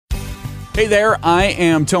Hey there, I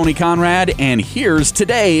am Tony Conrad, and here's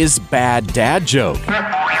today's bad dad joke.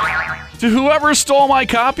 To whoever stole my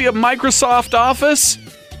copy of Microsoft Office,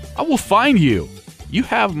 I will find you. You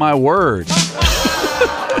have my word.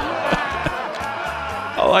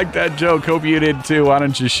 I like that joke. Hope you did too. Why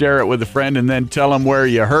don't you share it with a friend and then tell them where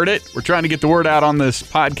you heard it? We're trying to get the word out on this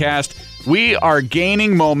podcast. We are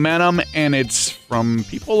gaining momentum, and it's from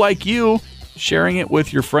people like you sharing it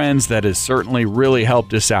with your friends that has certainly really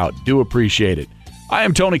helped us out. Do appreciate it. I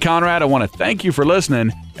am Tony Conrad. I want to thank you for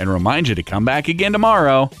listening and remind you to come back again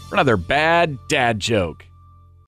tomorrow for another bad dad joke.